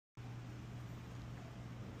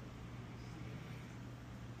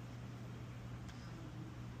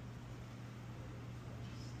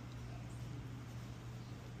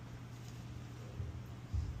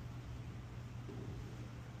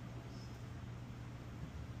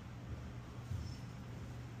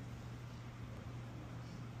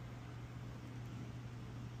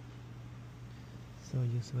So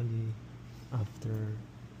usually after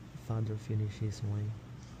father finishes wine,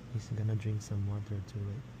 he's gonna drink some water too,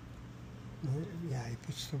 right? No, yeah, he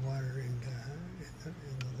puts the water in the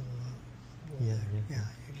little bowl Yeah, there. yeah. Yeah,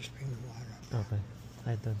 you just bring the water up. Okay.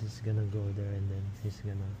 I thought he's gonna go there and then he's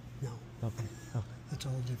gonna. No, Okay. Okay. it's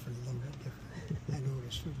all different, a little bit different. I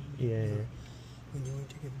noticed Yeah. when you went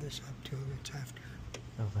to give this up to him, it's after.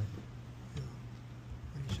 Okay. You know,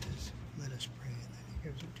 when he says, "Let us pray," and then he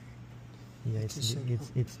gives it to you. Yeah, It's a signal.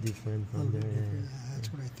 it's different A from little there. bit different. Yeah, That's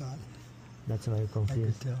yeah. what I thought. That's why I'm I could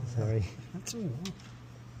confused. tell. Sorry. That's all. You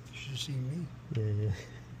should have seen me. Yeah, yeah.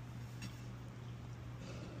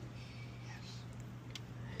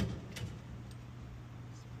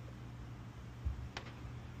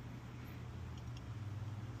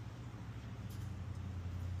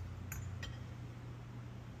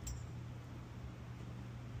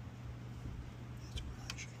 That's what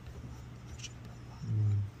I should put him on. I should put him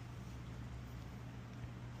on. Mm.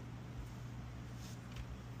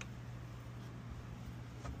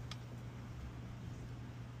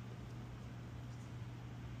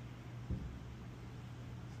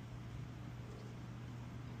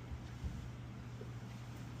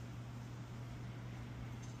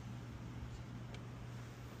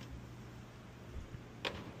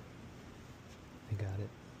 I got it.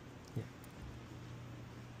 Yeah.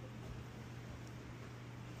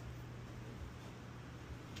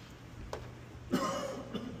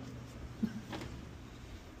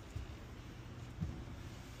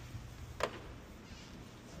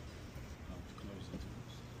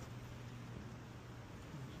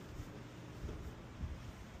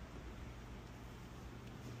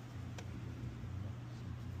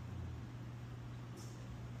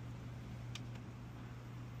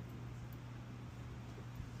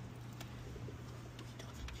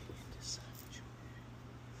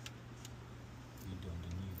 You don't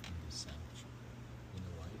need in the sanctuary. You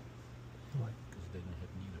know why? Why? Because they don't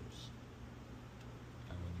have kneelers.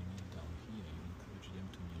 And when you kneel down here, you encourage them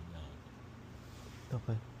to kneel down.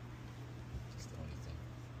 Okay. That's the only thing.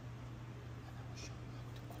 And I will show you how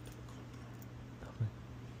to put the cobra. Okay.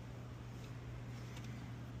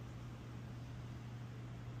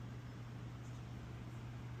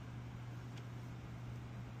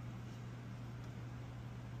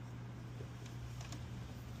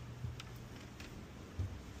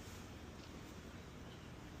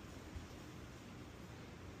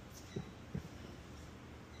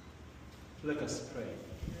 Let us pray.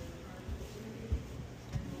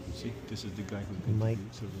 See, this is the guy who's going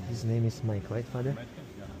Mike. to be His name is Mike, right, Father?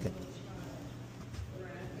 Yeah. Okay.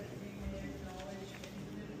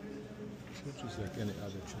 Church is like any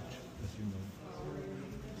other church, as you know.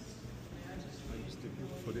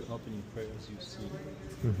 For the opening prayers, you see,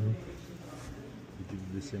 Mm-hmm. you do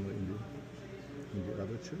the same way in the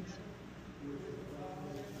other church.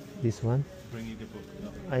 This one? Bringing the book,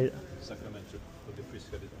 no, I. sacramental, but the priest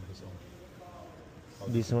had it on his own. How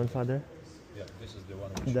This the- one, Father? Yeah, this is the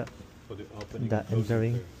one which The for the opening. the and closing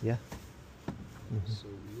entering. prayer. Yeah. Mhm. So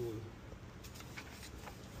you will,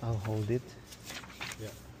 I'll hold it. yeah.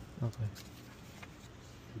 Okay.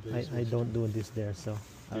 Today's I don't do this there, so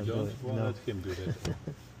I'll You do don't? it. Well, No. let him do that.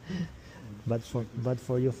 But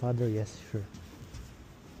for you, Father, yes, sure.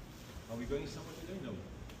 Are we going somewhere today? No.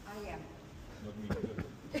 I am. Not me. Good.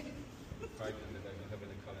 Frightened that I don't have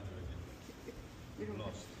any calendar again. You don't-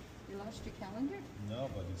 Lost. You lost your calendar? No,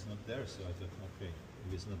 but it's not there, so I thought, okay,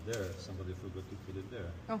 if it's not there, somebody forgot to put it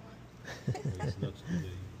there. Oh. So it's not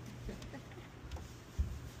today.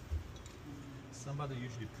 Somebody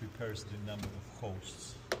usually prepares the number of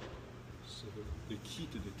hosts. So the key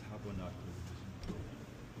to the tabernacle is important.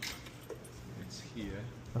 It's here.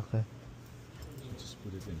 Okay. So just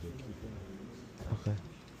put it in the keeper. Okay.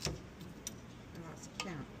 I lost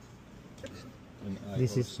count. And I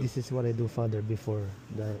This also, is what I do, Father, before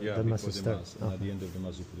the mass before the starts. mass. And at the Okay. end of the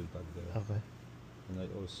mass, you put it back there. Okay. And I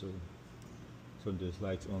also turn the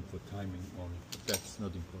lights on for timing on. That's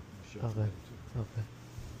not important. Sure. Okay. Okay.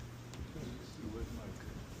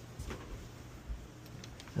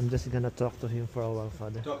 I'm just gonna talk to him for a while,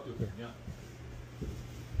 Father. Talk to him, yeah.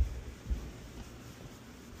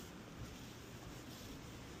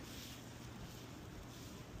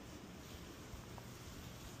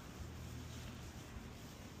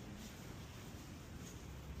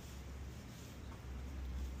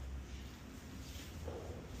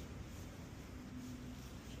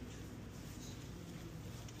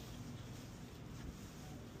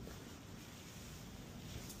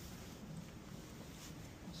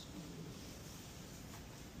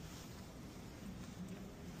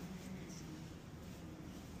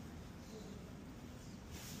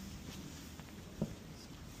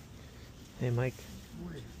 Hey, Mike.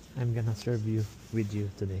 I'm gonna serve you with you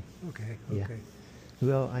today. Okay, Yeah. okay,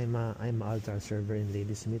 Well, I'm a altar server in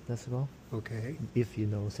Ladysmith as well. okay. If you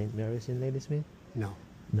know St. Mary's in Ladysmith. No,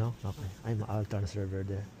 No? Okay. I'm an altar server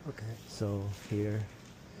there. okay. So here,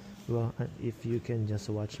 well, if you can just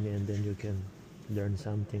watch me and then you can learn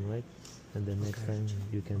something, right? And then next Okay. time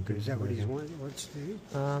you can Okay, do is that what he whatever. wants to do?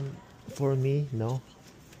 For me, no.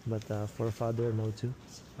 But for father, no too.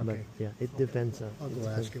 But Okay. yeah, it depends. I'll it go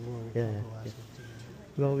depends. ask him. Yeah, I'll yeah, go ask yeah. him today.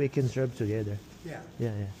 Well, we can serve together. Yeah.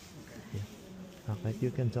 Yeah, yeah. Yeah. Okay,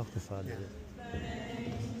 you can talk to father.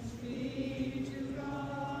 Yeah.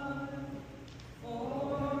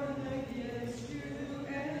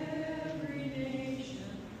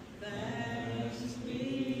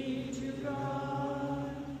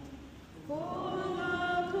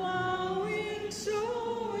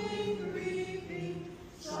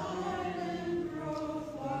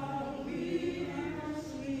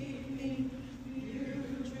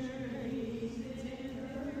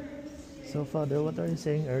 So, Father, what are you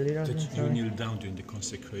saying earlier? That you Sorry. kneel down during the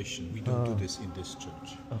consecration. We don't do this in this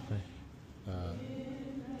church. Okay.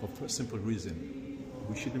 For a simple reason.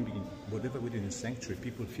 We shouldn't be, whatever we do in the sanctuary,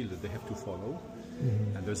 people feel that they have to follow.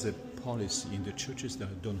 And there's a policy in the churches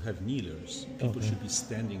that don't have kneelers. People Okay. should be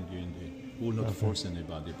standing during the, we will not force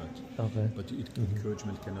anybody, Okay. but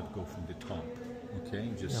encouragement cannot go from the top. Okay?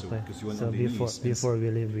 Just so, Okay. because you want So on the before knees. before we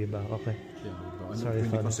leave, we bow. Okay. Yeah, but Sorry, during the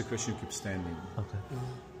Father. consecration, you keep standing. Okay.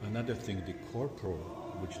 Another thing, the corporal,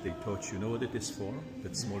 which they taught you, know what it is for?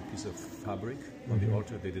 That small piece of fabric on the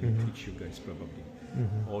altar, they didn't teach you guys probably.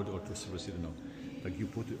 All the altar servers didn't know. Like you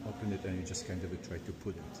open it and you just kind of try to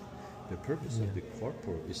put it. The purpose of the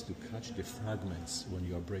corporal is to catch the fragments when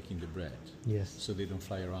you are breaking the bread, Yes. so they don't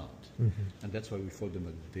fly around. And that's why we fold them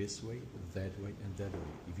like this way, that way, and that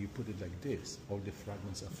way. If you put it like this, all the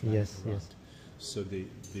fragments are flying Yes, around. yes. So they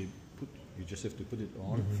put, you just have to put it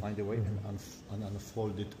on, find a way, and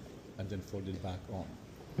unfold it, and then fold it back on.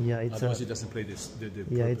 Yeah, it's Otherwise, a it doesn't play this. The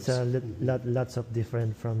yeah, it's purpose. a lots of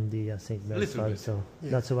different from the Saint Mary's Little flag, bit. so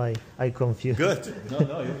that's why I confused. Good.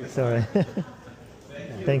 No, Sorry.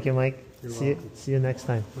 Thank you, Mike. You're See you next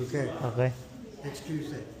time. Okay, Okay. next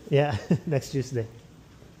Tuesday. Yeah, next Tuesday.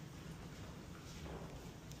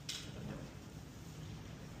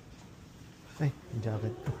 Hey,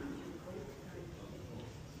 jacket.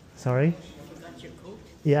 Sorry? Got your coat?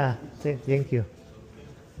 Yeah, thank you.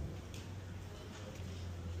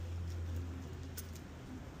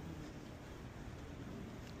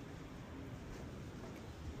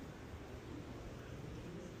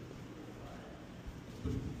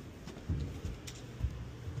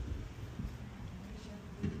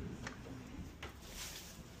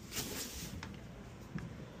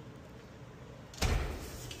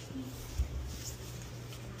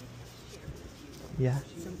 Yeah.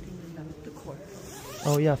 Something about the cork.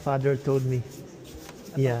 Oh yeah, Father told me.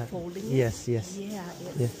 Yeah. Folding it? Yes, yes. Yeah,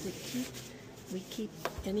 it's Yeah. to keep, we keep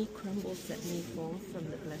any crumbles that may fall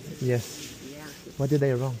from the blessed. Yes. Yeah. What did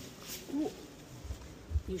I wrong? Ooh.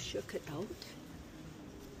 You shook it out.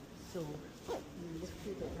 So you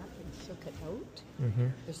lifted it up and shook it out. Mm-hmm.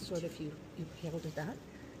 It's sort of you held it up.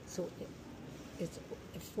 So it's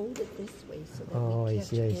folded this way so that Oh, we I catch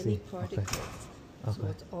see, I any see. particles. So Okay.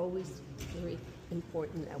 it's always very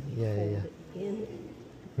important that we Yeah, hold yeah, it in.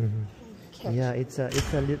 Mm-hmm. Catch Yeah, it's a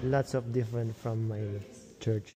lots of different from my church.